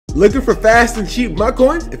Looking for fast and cheap MUT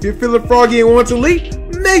coins? If you're feeling froggy and want to leak,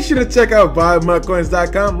 make sure to check out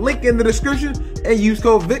buymutcoins.com, link in the description, and use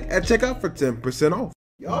code VIC at checkout for 10% off.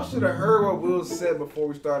 Y'all should have heard what Wheelz said before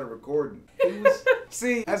we started recording.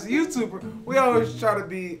 See, as a YouTuber, we always try to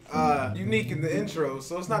be unique in the intro,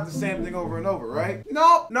 so it's not the same thing over and over, right?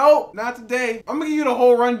 No, not today. I'm gonna give you the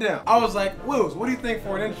whole rundown. I was like, Wheelz, what do you think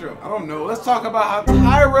for an intro? I don't know. Let's talk about how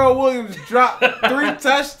Tyrell Williams dropped 3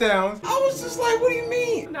 touchdowns. I was just like, what do you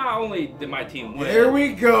mean? Not only did my team win. Here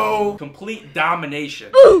we go. Complete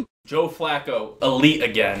domination. Joe Flacco, elite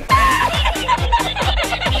again.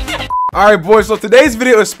 Alright boys, so today's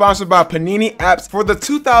video is sponsored by Panini Apps. For the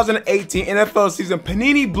 2018 NFL season,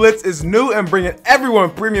 Panini Blitz is new and bringing everyone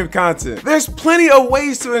premium content. There's plenty of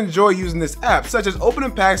ways to enjoy using this app, such as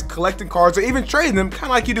opening packs, collecting cards, or even trading them, kind of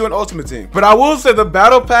like you do in Ultimate Team. But I will say the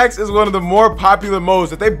Battle Packs is one of the more popular modes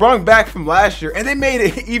that they brought back from last year, and they made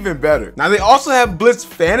it even better. Now they also have Blitz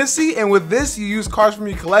Fantasy, and with this, you use cards from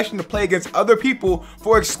your collection to play against other people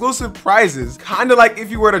for exclusive prizes. Kind of like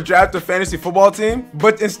if you were to draft a fantasy football team,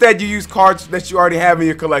 but instead you use cards that you already have in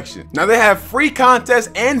your collection. Now they have free contests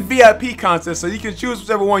and VIP contests, so you can choose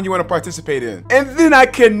whichever one you want to participate in. And then I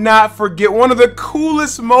cannot forget one of the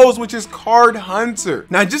coolest modes, which is Card Hunter.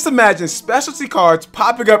 Now just imagine specialty cards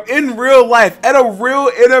popping up in real life at a real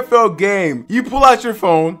NFL game. You pull out your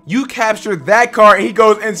phone, you capture that card, and he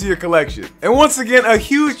goes into your collection. And once again, a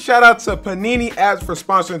huge shout out to Panini Apps for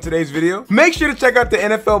sponsoring today's video. Make sure to check out the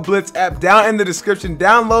NFL Blitz app down in the description.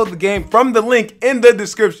 Download the game from the link in the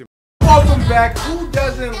description. Welcome back. Who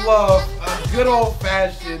doesn't love a good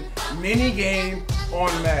old-fashioned mini game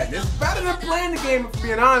on Madden? It's better than playing the game, if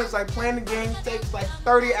being honest. Like, playing the game takes like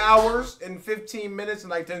 30 hours and 15 minutes and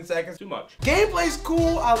like 10 seconds. Too much. Gameplay's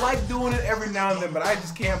cool. I like doing it every now and then, but I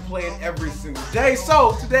just can't play it every single day.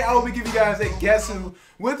 So today I will be giving you guys a Guess Who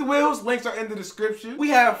with Wheelz. Links are in the description. We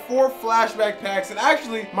have 4 flashback packs, and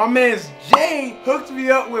actually my man's Jay hooked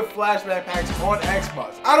me up with flashback packs on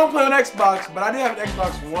Xbox. I don't play on Xbox, but I do have an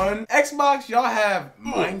Xbox One. Xbox, y'all have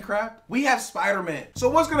Minecraft. We have Spider-Man. So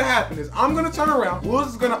what's gonna happen is I'm gonna turn around. Wheelz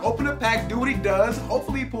is gonna open the pack, do what he does.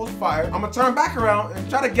 Hopefully he pulls fire. I'm gonna turn back around and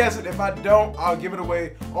try to guess it. If I don't, I'll give it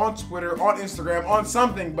away on Twitter, on Instagram, on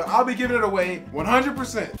something, but I'll be giving it away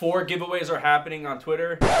 100%. 4 giveaways are happening on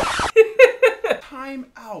Twitter. Time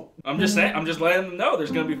out. I'm just saying, I'm just letting them know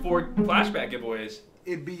there's gonna be 4 flashback giveaways.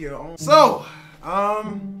 It'd be your own. So, I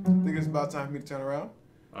think it's about time for me to turn around.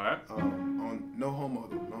 Alright. On no homo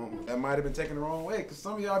though, no homo. That might have been taken the wrong way, because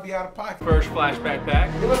some of y'all be out of pocket. First flashback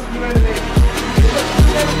pack. Give us a new animation.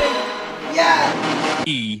 Yeah!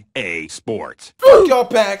 EA Sports. Fuck y'all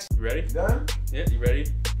packs. You ready? You done? Yeah, you ready?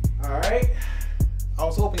 Alright. I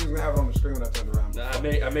was hoping you were gonna have it on the screen when I turned around. Nah,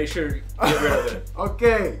 I made sure to get rid of it.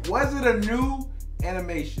 Okay, was it a new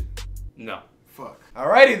animation? No. Fuck.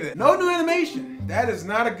 Alrighty then. No new animation. That is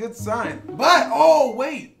not a good sign. But, oh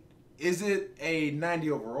wait. Is it a 90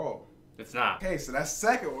 overall? It's not. Okay, so that's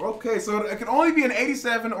second. Okay, so it can only be an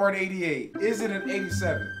 87 or an 88. Is it an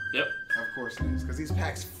 87? Yep. Of course it is, because these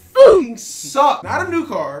packs fucking suck. Not a new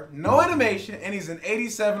card, no animation, and he's an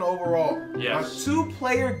 87 overall. Yes. My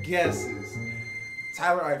 2-player guesses.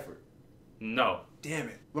 Tyler Eifert. No. Damn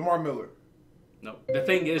it. Lamar Miller. No. The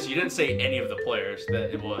thing is, you didn't say any of the players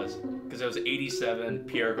that it was, because it was 87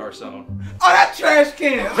 Pierre Garçon. Oh, that trash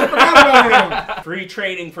can! I forgot about him. Free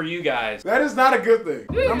training for you guys. That is not a good thing.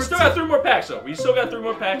 Yeah, you still got 3 more packs though. We still got 3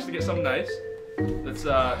 more packs to get something nice. That's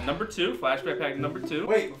number 2, flashback pack number 2.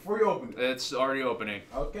 Wait, before you open it. It's already opening.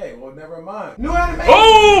 Okay, well never mind. New animation.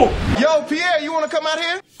 Oh! Yo, Pierre, you want to come out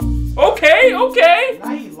here? Okay, okay.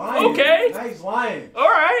 Now he's lying. Okay. Now he's lying. All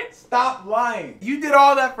right. Stop lying. You did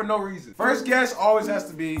all that for no reason. First guess always has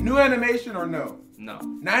to be new animation or no. No.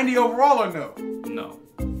 90 overall or no. No.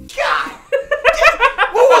 God!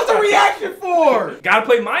 What was the reaction for? Gotta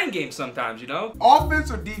play mind games sometimes, you know? Offense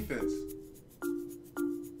or defense?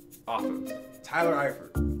 Offense. Tyler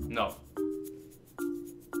Eifert. No.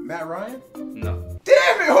 Matt Ryan? No.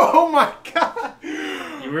 Damn it! Oh my God!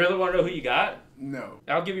 You really want to know who you got? No.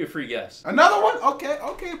 I'll give you a free guess. Another one? Okay,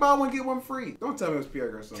 okay, buy one, get one free. Don't tell me it was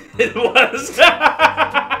Pierre Garçon. It was.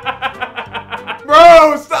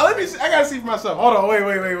 Bro, stop. Let me see. I gotta see for myself. Hold on,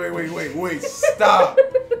 wait, stop.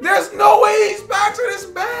 There's no way these packs are this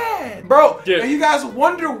bad. Bro, dude, and you guys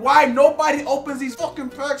wonder why nobody opens these fucking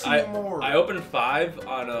packs anymore. I opened 5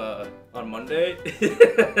 on Monday.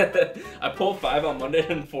 I pulled 5 on Monday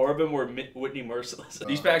and 4 of them were Whitney Merciless.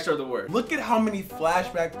 These packs are the worst. Look at how many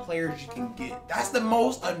flashback players you can get. That's the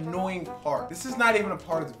most annoying part. This is not even a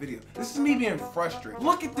part of the video. This is me being frustrated.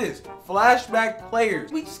 Look at this. Flashback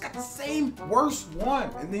players. We just got the same worst one.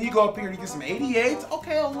 And then you go up here and you get some 88s.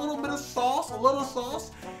 Okay, a little bit of sauce, a little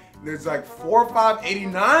sauce. There's like 4 or 5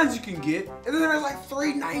 89s you can get, and then there's like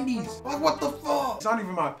 3 90s. Like, what the fuck? It's not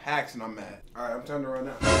even my packs, and I'm mad. All right, I'm turning to run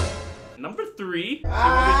now. Number 3. See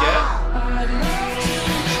Ah.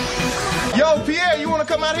 Yo, Pierre, you wanna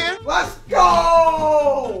come out here? Let's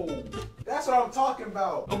go! That's what I'm talking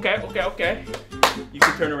about. what we get. Okay. You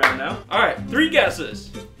can turn around now. All right, 3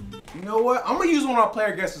 guesses. You know what? I'm gonna use one of our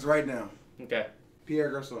player guesses right now. Okay.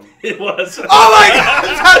 Pierre Garçon. It was. Oh my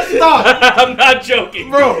God! Stop! I'm not joking.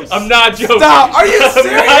 Bro, I'm not joking. Stop! Are you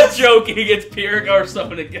serious? I'm not joking. It's Pierre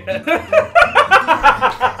Garçon again.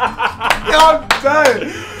 Yo, I'm done.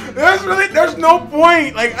 There's no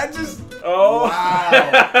point. Like, I just. Oh.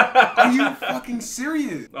 Wow. Are you fucking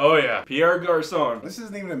serious? Oh yeah, Pierre Garçon. This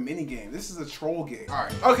isn't even a mini game. This is a troll game. All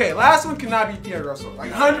right. Okay, last one cannot be Pierre Garçon.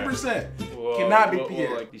 Like 100% cannot be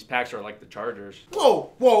Pierre. Like, these packs are like the Chargers.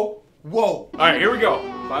 Whoa. All right, here we go.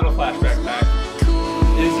 Final flashback pack.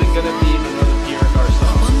 Is it gonna be another Pierre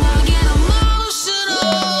Garçon?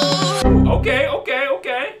 Okay.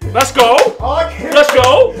 Let's go. Let's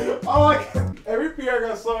go. Every Pierre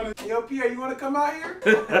Garçon is. Yo, Pierre, you want to come out here?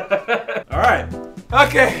 All right.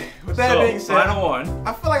 Okay. With that being said, final one.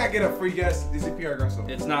 I feel like I get a free guess. Is it Pierre Garçon?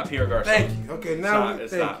 It's not Pierre Garçon. Thank you. Okay, now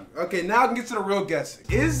It's not. Okay, now I can get to the real guessing.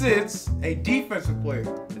 Is it a defensive player?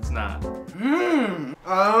 It's not.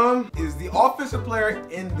 Is the offensive player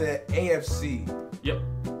in the AFC Yep.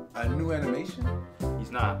 a new animation?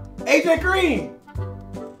 He's not. AJ Green.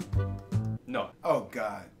 No. Oh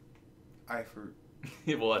God, Eifert.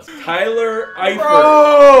 Well, it's Tyler Eifert.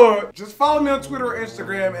 Bro, just follow me on Twitter or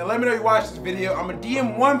Instagram and let me know you watched this video. I'm gonna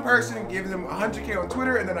DM one person, give them 100K on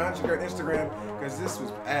Twitter and then 100K on Instagram because this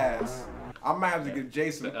was ass. I might have to give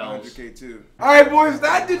Jason 100K too. All right, boys,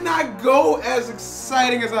 that did not go as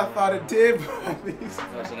exciting as I thought it did. But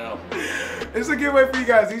That's an L. it's a giveaway for you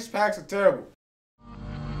guys. These packs are terrible.